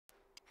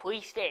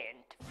Please stand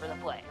for the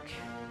pledge.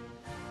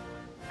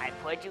 I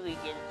pledge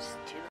allegiance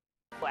to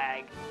the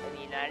flag of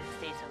the United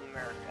States of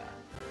America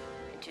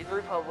and to the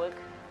republic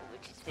for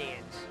which it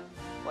stands,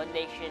 one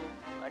nation,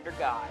 under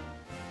God,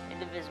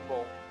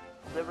 indivisible,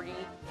 with liberty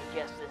and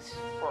justice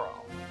for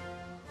all.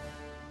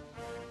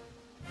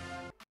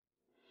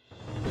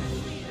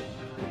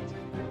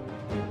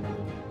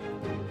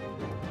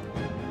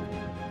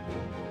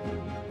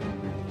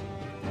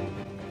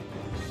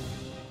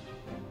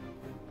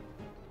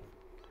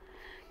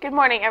 Good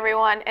morning,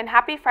 everyone, and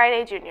happy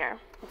Friday, Junior.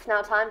 It's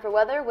now time for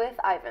weather with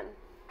Ivan.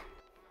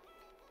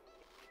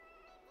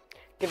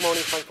 Good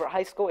morning, Frankfort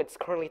High School. It's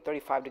currently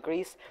 35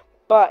 degrees,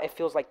 but it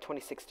feels like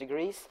 26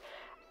 degrees.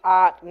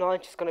 At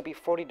lunch, it's going to be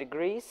 40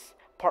 degrees,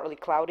 partly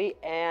cloudy,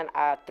 and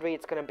at 3,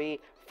 it's going to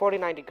be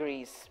 49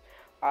 degrees.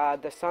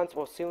 The sun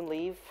will soon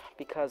leave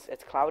because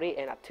it's cloudy,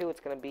 and at 2, it's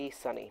going to be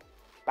sunny.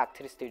 Back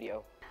to the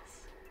studio.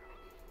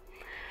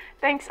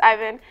 Thanks,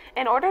 Ivan.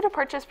 In order to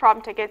purchase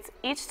prom tickets,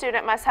 each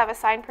student must have a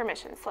signed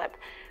permission slip.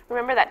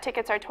 Remember that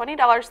tickets are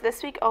 $20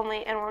 this week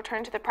only and will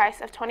return to the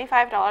price of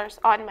 $25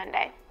 on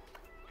Monday.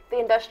 The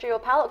Industrial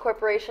Pallet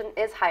Corporation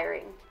is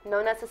hiring.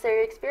 No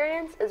necessary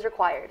experience is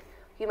required.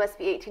 You must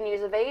be 18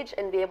 years of age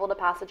and be able to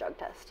pass a drug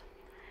test.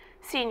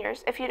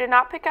 Seniors, if you did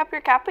not pick up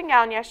your cap and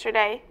gown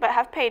yesterday but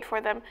have paid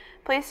for them,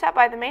 please stop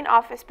by the main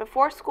office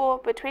before school,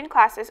 between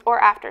classes,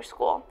 or after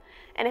school.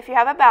 And if you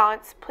have a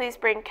balance, please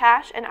bring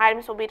cash and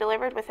items will be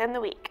delivered within the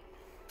week.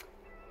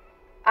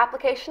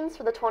 Applications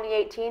for the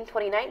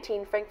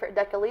 2018-2019 Frankfort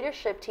DECA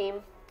Leadership Team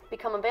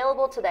become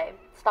available today.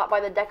 Stop by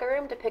the DECA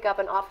room to pick up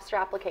an officer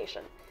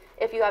application.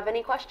 If you have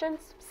any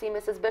questions, see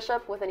Mrs.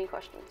 Bishop with any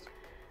questions.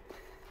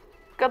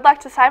 Good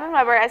luck to Simon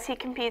Weber as he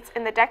competes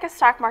in the DECA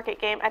Stock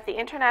Market game at the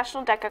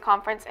International DECA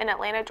Conference in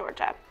Atlanta,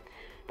 Georgia.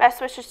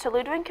 Best wishes to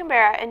Ludwig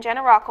Canberra and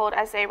Jenna Rockhold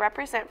as they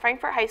represent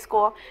Frankfort High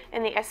School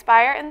in the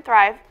Aspire and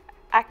Thrive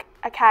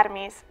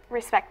Academies,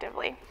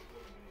 respectively.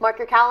 Mark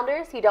your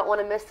calendars. You don't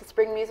want to miss the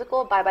spring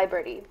musical Bye Bye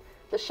Birdie.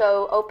 The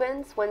show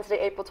opens Wednesday,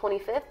 April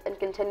 25th and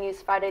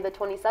continues Friday the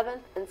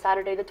 27th and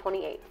Saturday the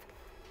 28th.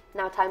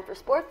 Now time for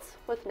sports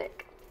with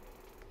Nick.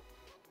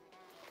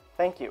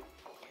 Thank you.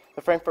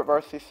 The Frankfort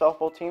varsity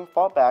softball team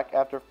fought back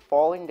after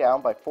falling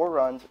down by 4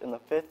 runs in the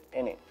 5th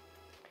inning.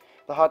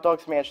 The Hot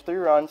Dogs managed 3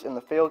 runs in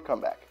the failed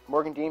comeback.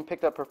 Morgan Dean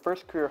picked up her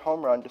first career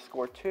home run to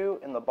score 2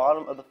 in the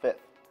bottom of the 5th.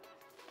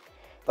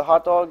 The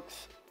Hot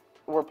Dogs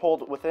were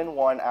pulled within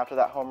 1 after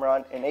that home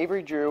run, and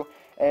Avery Drew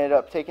ended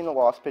up taking the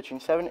loss, pitching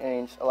 7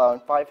 innings, allowing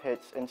 5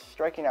 hits, and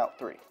striking out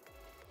 3.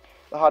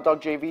 The Hot Dog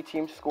JV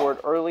team scored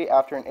early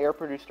after an error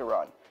produced a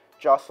run.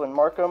 Jocelyn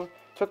Markham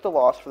took the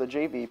loss for the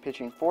JV,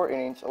 pitching 4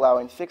 innings,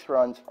 allowing 6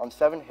 runs on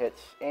 7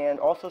 hits, and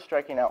also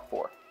striking out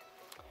 4.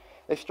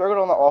 They struggled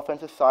on the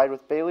offensive side,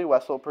 with Bailey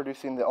Wessel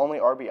producing the only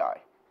RBI.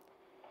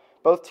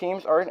 Both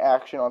teams are in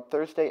action on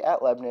Thursday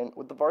at Lebanon,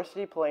 with the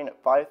varsity playing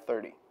at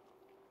 5:30.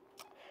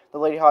 The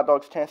Lady Hot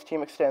Dogs tennis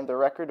team extended their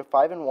record to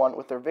 5-1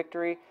 with their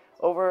victory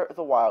over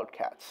the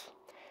Wildcats.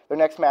 Their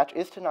next match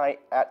is tonight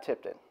at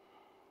Tipton.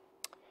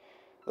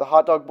 The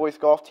Hot Dog boys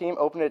golf team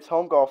opened its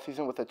home golf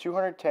season with a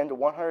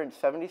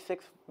 210-176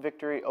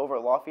 victory over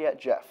Lafayette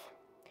Jeff.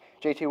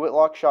 JT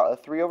Whitlock shot a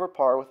 3 over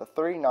par with a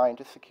 39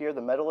 to secure the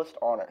medalist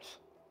honors.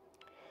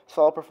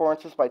 Solid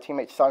performances by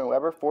teammates Simon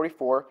Weber,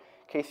 44,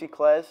 Casey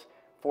Klez,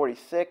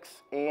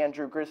 46, and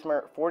Drew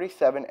Grismer,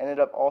 47, ended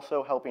up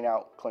also helping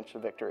out clinch the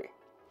victory.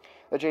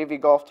 The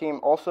JV golf team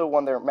also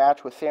won their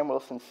match with Sam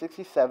Wilson,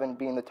 67,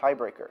 being the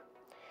tiebreaker.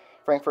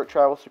 Frankfort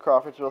travels to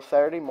Crawfordsville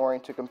Saturday morning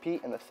to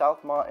compete in the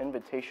Southmont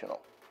Invitational.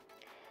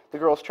 The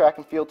girls' track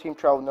and field team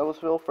traveled to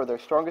Noblesville for their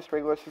strongest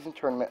regular season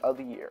tournament of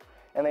the year,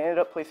 and they ended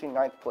up placing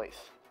 9th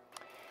place.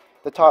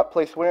 The top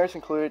place winners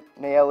included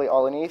Nayeli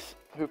Alanis,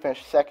 who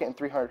finished 2nd in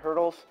 300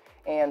 hurdles,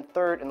 and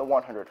 3rd in the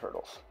 100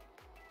 hurdles.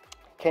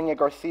 Kenya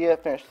Garcia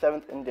finished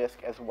 7th in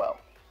disc as well.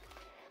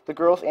 The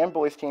girls and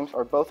boys teams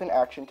are both in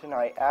action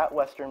tonight at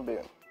Western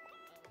Boone.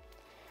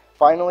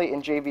 Finally,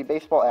 in JV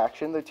baseball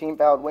action, the team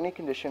battled winning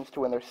conditions to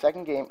win their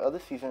 2nd game of the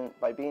season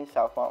by beating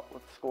Southmont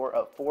with a score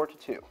of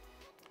 4-2.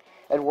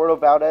 Eduardo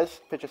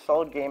Valdez pitched a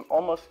solid game,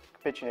 almost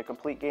pitching a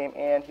complete game,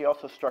 and he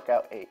also struck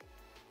out 8.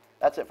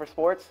 That's it for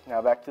sports.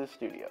 Now back to the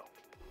studio.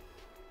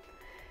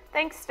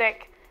 Thanks,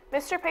 Nick.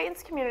 Mr.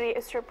 Payton's community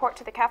is to report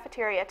to the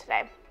cafeteria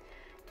today.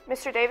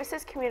 Mr.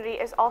 Davis's community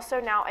is also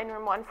now in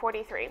room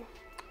 143.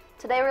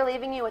 Today we're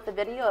leaving you with a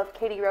video of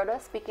Katie Rhoda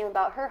speaking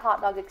about her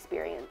hot dog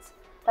experience.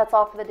 That's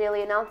all for the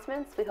daily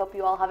announcements. We hope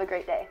you all have a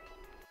great day.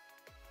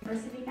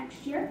 University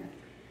next year.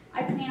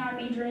 I plan on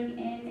majoring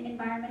in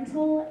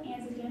environmental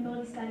and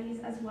sustainability studies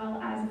as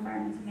well as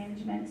environmental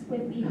management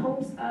with the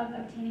hopes of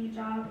obtaining a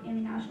job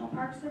in the National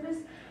Park Service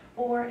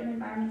or an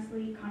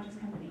environmentally conscious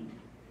company.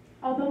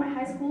 Although my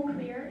high school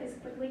career is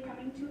quickly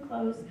coming to a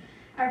close,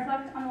 I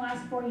reflect on the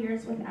last 4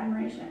 years with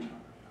admiration.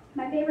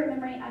 My favorite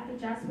memory at the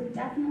Jess would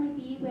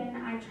definitely be when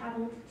I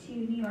traveled to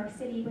New York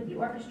City with the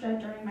orchestra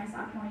during my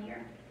sophomore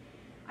year.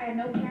 I had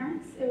no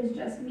parents, it was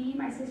just me,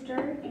 my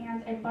sister,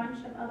 and a bunch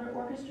of other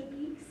orchestra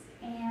geeks,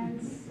 and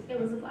it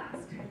was a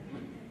blast.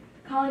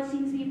 College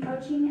seems to be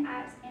approaching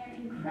at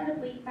an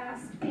incredibly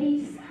fast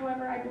pace.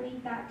 However, I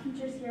believe that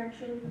teachers here have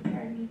truly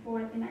prepared me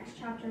for the next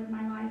chapter of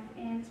my life,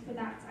 and for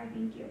that, I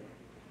thank you.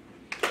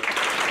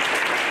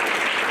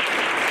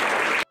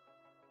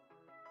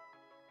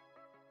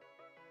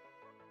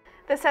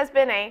 This has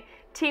been a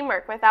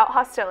Teamwork Without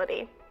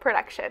Hostility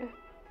production.